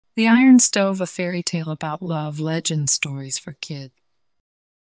The Iron Stove, a fairy tale about love, legend stories for kids.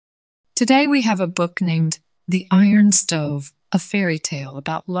 Today we have a book named The Iron Stove, a fairy tale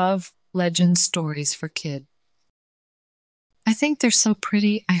about love, legend stories for kids. I think they're so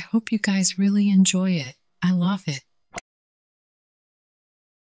pretty. I hope you guys really enjoy it. I love it.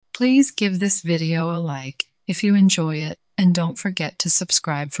 Please give this video a like if you enjoy it, and don't forget to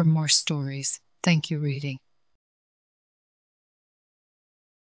subscribe for more stories. Thank you, reading.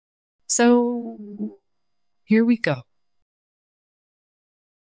 So, here we go.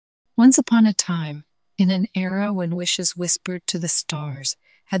 Once upon a time, in an era when wishes whispered to the stars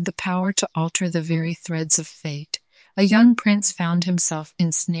had the power to alter the very threads of fate, a young prince found himself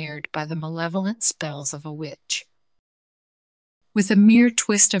ensnared by the malevolent spells of a witch. With a mere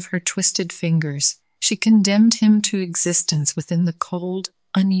twist of her twisted fingers, she condemned him to existence within the cold,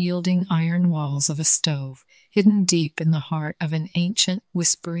 unyielding iron walls of a stove, hidden deep in the heart of an ancient,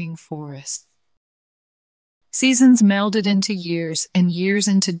 whispering forest. Seasons melded into years, and years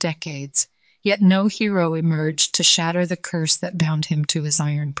into decades, yet no hero emerged to shatter the curse that bound him to his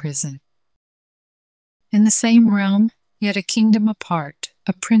iron prison. In the same realm, yet a kingdom apart,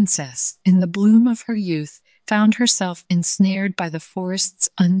 a princess, in the bloom of her youth, found herself ensnared by the forest's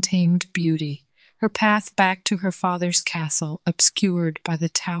untamed beauty, her path back to her father's castle obscured by the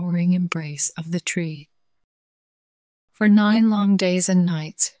towering embrace of the tree. For 9 long days and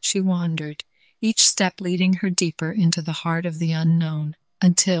nights she wandered, each step leading her deeper into the heart of the unknown,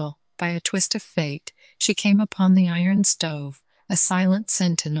 until, by a twist of fate, she came upon the Iron Stove, a silent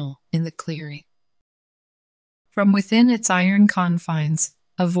sentinel in the clearing. From within its iron confines,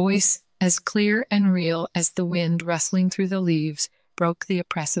 a voice as clear and real as the wind rustling through the leaves broke the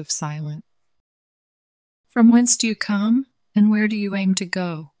oppressive silence. "From whence do you come, and where do you aim to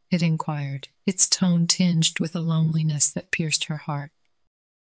go?" it inquired, its tone tinged with a loneliness that pierced her heart.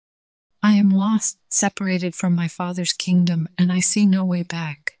 "I am lost, separated from my father's kingdom, and I see no way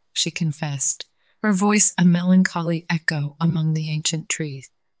back," she confessed, her voice a melancholy echo among the ancient trees.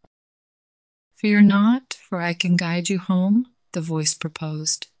 "Fear not, for I can guide you home," the voice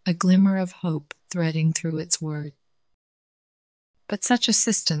proposed, a glimmer of hope threading through its words. "But such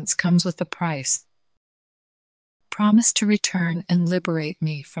assistance comes with a price. Promise to return and liberate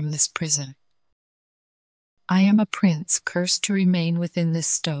me from this prison. I am a prince cursed to remain within this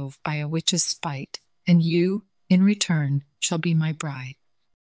stove by a witch's spite, and you, in return, shall be my bride."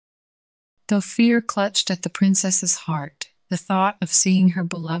 Though fear clutched at the princess's heart, the thought of seeing her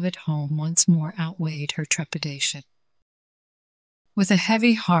beloved home once more outweighed her trepidation. With a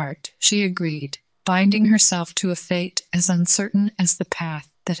heavy heart, she agreed, binding herself to a fate as uncertain as the path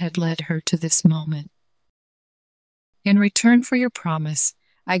that had led her to this moment. "In return for your promise,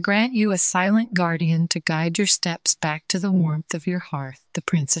 I grant you a silent guardian to guide your steps back to the warmth of your hearth," the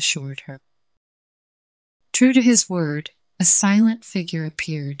prince assured her. True to his word, a silent figure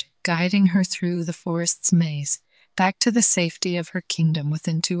appeared, guiding her through the forest's maze, back to the safety of her kingdom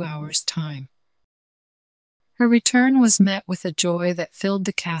within 2 hours' time. Her return was met with a joy that filled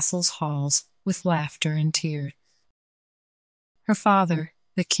the castle's halls with laughter and tears. Her father,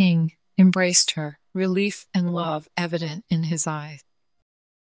 the king, embraced her, relief and love evident in his eyes.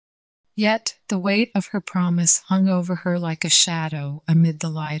 Yet the weight of her promise hung over her like a shadow amid the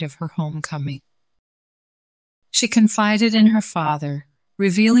light of her homecoming. She confided in her father,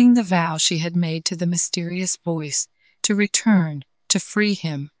 revealing the vow she had made to the mysterious voice to return, to free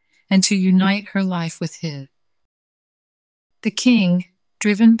him, and to unite her life with his. The king,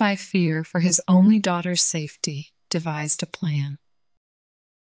 driven by fear for his only daughter's safety, devised a plan.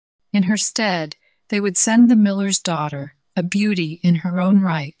 In her stead, they would send the miller's daughter, a beauty in her own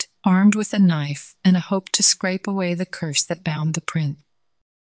right, armed with a knife and a hope to scrape away the curse that bound the prince.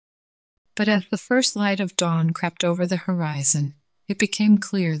 But as the first light of dawn crept over the horizon, it became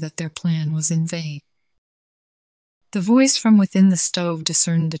clear that their plan was in vain. The voice from within the stove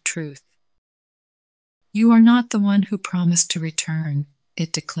discerned the truth. "You are not the one who promised to return,"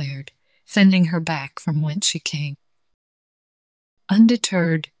 it declared, sending her back from whence she came.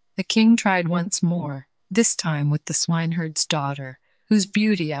 Undeterred, the king tried once more, this time with the swineherd's daughter, whose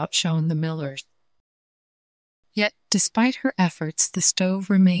beauty outshone the miller's. Yet, despite her efforts, the stove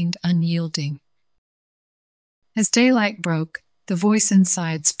remained unyielding. As daylight broke, the voice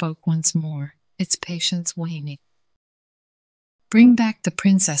inside spoke once more, its patience waning. "Bring back the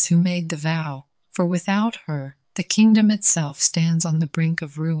princess who made the vow, for without her, the kingdom itself stands on the brink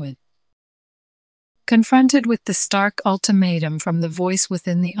of ruin." Confronted with the stark ultimatum from the voice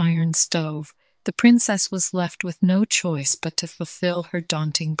within the Iron Stove, the princess was left with no choice but to fulfill her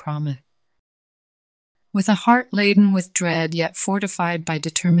daunting promise. With a heart laden with dread yet fortified by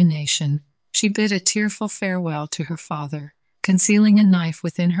determination, she bid a tearful farewell to her father, concealing a knife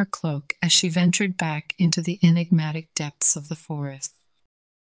within her cloak as she ventured back into the enigmatic depths of the forest.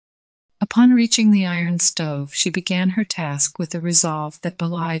 Upon reaching the iron stove, she began her task with a resolve that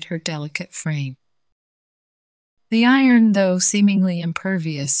belied her delicate frame. The iron, though seemingly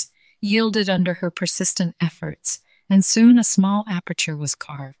impervious, yielded under her persistent efforts, and soon a small aperture was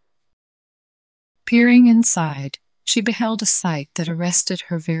carved. Peering inside, she beheld a sight that arrested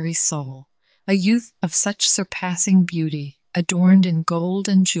her very soul, a youth of such surpassing beauty, adorned in gold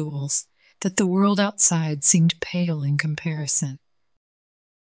and jewels, that the world outside seemed pale in comparison.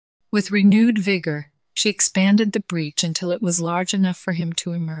 With renewed vigor, she expanded the breach until it was large enough for him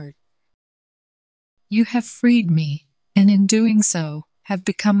to emerge. "You have freed me, and in doing so, have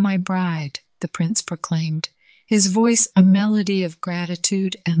become my bride," the prince proclaimed, his voice a melody of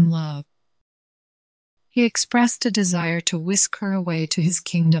gratitude and love. He expressed a desire to whisk her away to his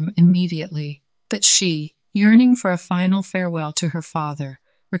kingdom immediately, but she, yearning for a final farewell to her father,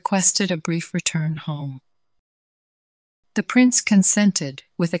 requested a brief return home. The prince consented,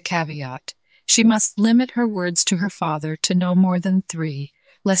 with a caveat. She must limit her words to her father to no more than 3,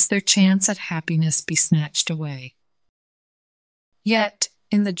 lest their chance at happiness be snatched away. Yet,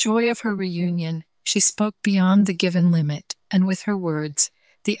 in the joy of her reunion, she spoke beyond the given limit, and with her words,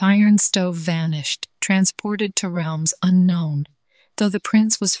 the iron stove vanished, transported to realms unknown, though the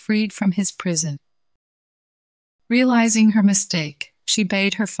prince was freed from his prison. Realizing her mistake, she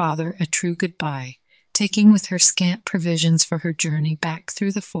bade her father a true goodbye, taking with her scant provisions for her journey back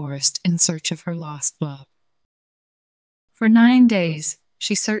through the forest in search of her lost love. For 9 days,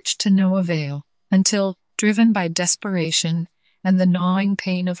 she searched to no avail, until, driven by desperation and the gnawing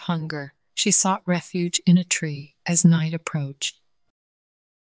pain of hunger, she sought refuge in a tree as night approached.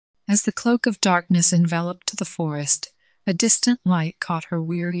 As the cloak of darkness enveloped the forest, a distant light caught her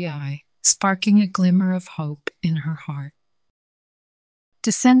weary eye, sparking a glimmer of hope in her heart.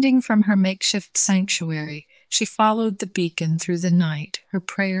 Descending from her makeshift sanctuary, she followed the beacon through the night, her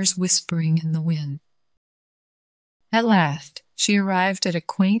prayers whispering in the wind. At last, she arrived at a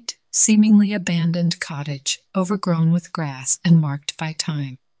quaint, seemingly abandoned cottage, overgrown with grass and marked by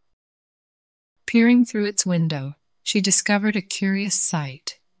time. Peering through its window, she discovered a curious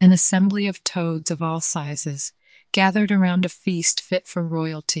sight, an assembly of toads of all sizes, gathered around a feast fit for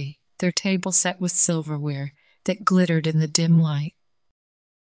royalty, their table set with silverware that glittered in the dim light.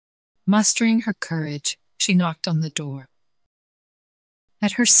 Mustering her courage, she knocked on the door.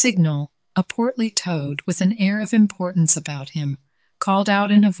 At her signal, a portly toad, with an air of importance about him, called out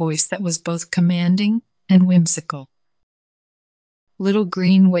in a voice that was both commanding and whimsical. "Little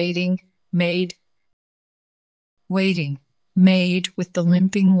green maid with the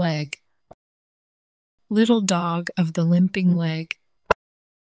limping leg. Little dog of the limping leg,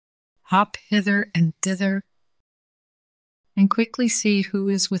 hop hither and thither, and quickly see who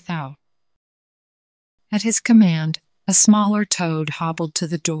is without." At his command, a smaller toad hobbled to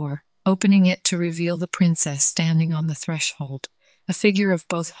the door, opening it to reveal the princess standing on the threshold, a figure of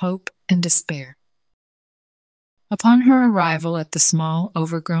both hope and despair. Upon her arrival at the small,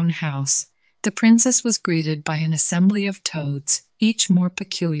 overgrown house, the princess was greeted by an assembly of toads, each more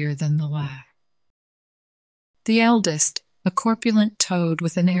peculiar than the last. The eldest, a corpulent toad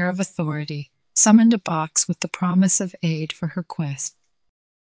with an air of authority, summoned a box with the promise of aid for her quest.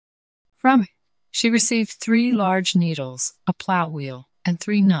 From it, she received 3 large needles, a plow wheel, and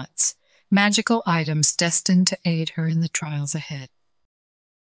 3 nuts, magical items destined to aid her in the trials ahead.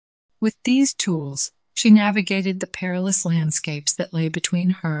 With these tools, she navigated the perilous landscapes that lay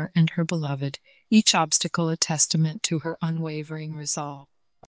between her and her beloved, each obstacle a testament to her unwavering resolve.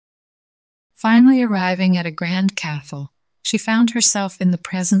 Finally arriving at a grand castle, she found herself in the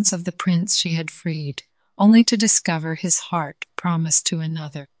presence of the prince she had freed, only to discover his heart promised to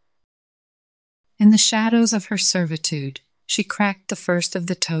another. In the shadows of her servitude, she cracked the first of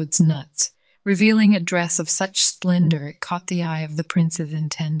the toad's nuts, revealing a dress of such splendor it caught the eye of the prince's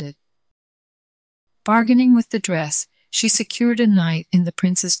intended. Bargaining with the dress, she secured a night in the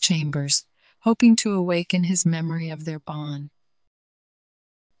prince's chambers, hoping to awaken his memory of their bond.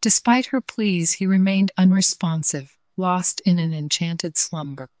 Despite her pleas, he remained unresponsive, lost in an enchanted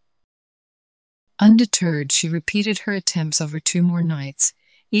slumber. Undeterred, she repeated her attempts over 2 more nights,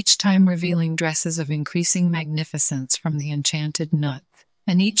 each time revealing dresses of increasing magnificence from the enchanted nut,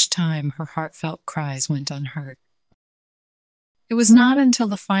 and each time her heartfelt cries went unheard. It was not until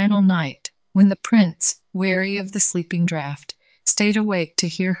the final night, when the prince, weary of the sleeping draught, stayed awake to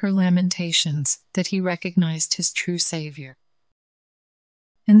hear her lamentations, that he recognized his true savior.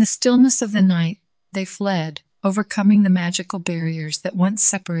 In the stillness of the night, They fled, overcoming the magical barriers that once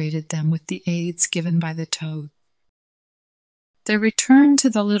separated them with the aids given by the toad. Their return to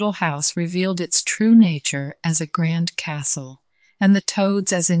the little house revealed its true nature as a grand castle, and the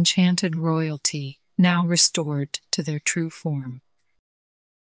toads as enchanted royalty, now restored to their true form.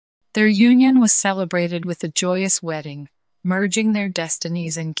 Their union was celebrated with a joyous wedding, merging their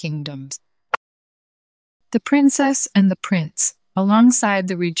destinies and kingdoms. The princess and the prince, alongside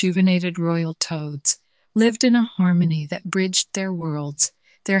the rejuvenated royal toads, lived in a harmony that bridged their worlds,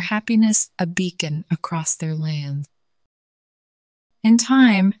 their happiness a beacon across their lands. In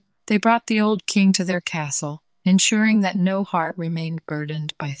time, they brought the old king to their castle, ensuring that no heart remained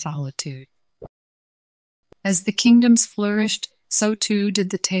burdened by solitude. As the kingdoms flourished, so too did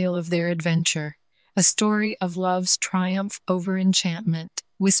the tale of their adventure, a story of love's triumph over enchantment,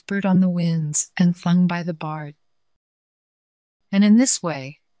 whispered on the winds and sung by the bard. And in this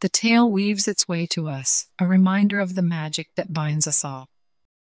way, the tale weaves its way to us, a reminder of the magic that binds us all.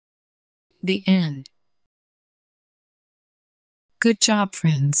 The end. Good job,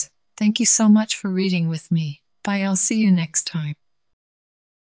 friends. Thank you so much for reading with me. Bye, I'll see you next time.